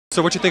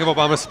So what do you think of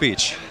Obama's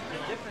speech?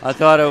 I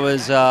thought it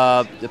was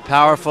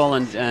powerful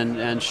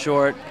and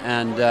short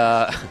and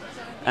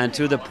and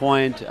to the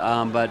point.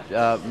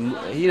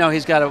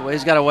 He's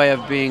got a way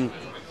of being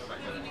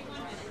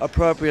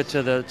appropriate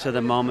to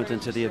the moment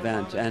and to the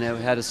event. And it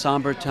had a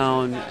somber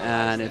tone,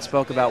 and it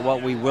spoke about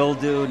what we will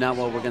do, not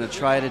what we're going to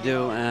try to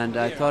do. And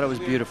I thought it was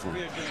beautiful.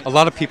 A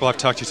lot of people I've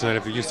talked to tonight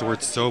have used the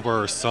word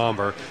sober or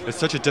somber. It's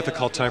such a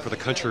difficult time for the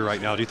country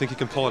right now. Do you think he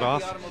can pull it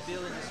off?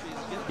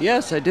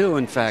 Yes, I do,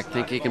 in fact,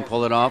 think he can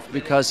pull it off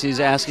because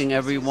he's asking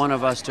every one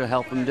of us to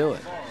help him do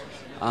it.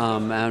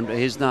 And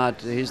he's no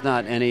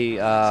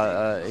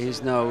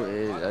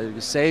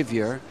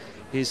savior.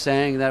 He's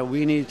saying that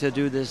we need to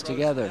do this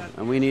together,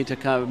 and we need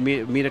to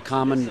meet a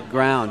common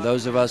ground.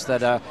 Those of us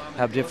that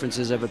have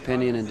differences of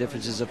opinion and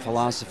differences of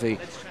philosophy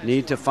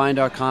need to find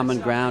our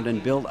common ground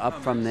and build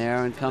up from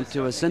there and come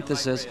to a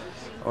synthesis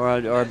or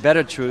a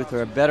better truth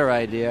or a better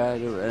idea,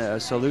 a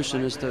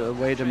solution as to a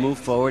way to move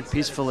forward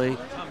peacefully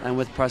and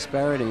with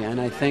prosperity.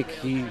 And I think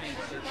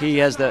he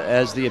has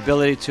the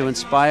ability to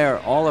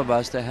inspire all of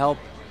us to help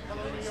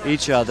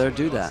each other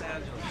do that.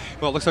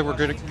 Well, it looks like we're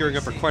gearing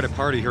up for quite a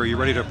party here. Are you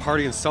ready to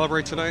party and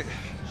celebrate tonight?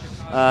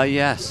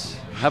 Yes.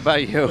 How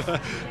about you?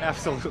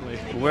 Absolutely.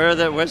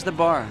 Where's the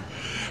bar?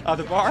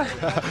 The bar?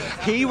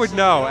 He would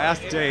know.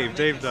 Ask Dave.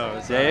 Dave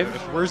knows. Dave?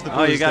 Where's the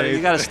booze, Oh,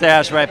 you got a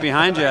stash right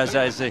behind you, as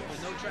I see.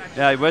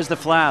 Yeah, where's the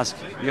flask?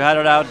 You had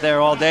it out there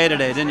all day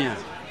today, didn't you?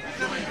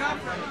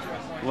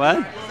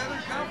 What?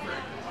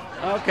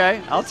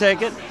 Okay, I'll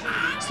take it.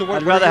 So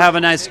I'd rather have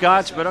a nice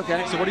scotch, but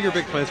okay. So what are your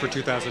big plans for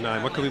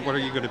 2009? What are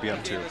you going to be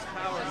up to?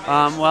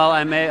 Well,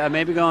 I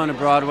may be going to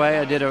Broadway.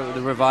 I did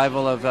the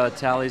revival of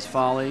Tally's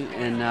Folly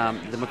in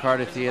the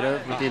McCarter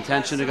Theater with the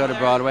intention to go to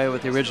Broadway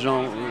with the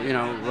original,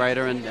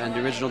 writer and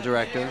the original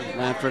director,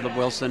 Lanford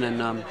Wilson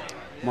and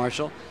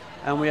Marshall.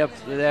 And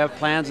they have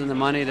plans and the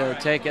money to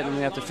take it, and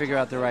we have to figure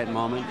out the right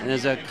moment. And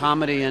there's a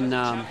comedy in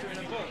a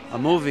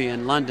movie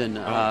in London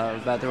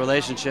about the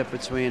relationship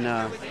between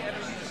a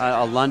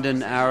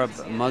London Arab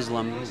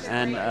Muslim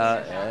and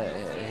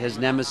his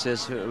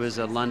nemesis, who was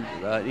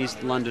a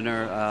East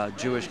Londoner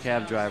Jewish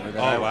cab driver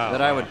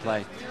that I would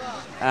play.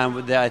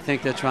 And I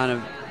think they're trying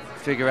to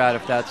figure out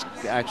if that's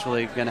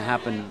actually going to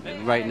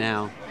happen right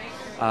now.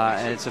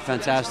 And it's a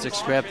fantastic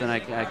script, and I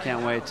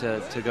can't wait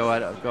to go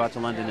out to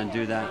London and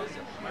do that.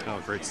 Oh,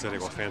 great city.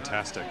 Well,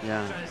 fantastic.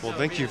 Yeah. Well,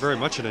 thank you very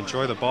much and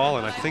enjoy the ball.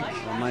 And I think,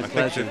 my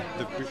pleasure.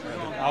 The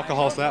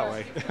alcohol's that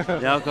way.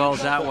 The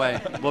alcohol's that way.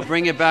 We'll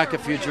bring you back a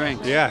few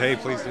drinks. Yeah, hey,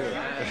 please do.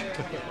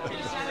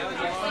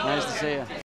 Nice to see you.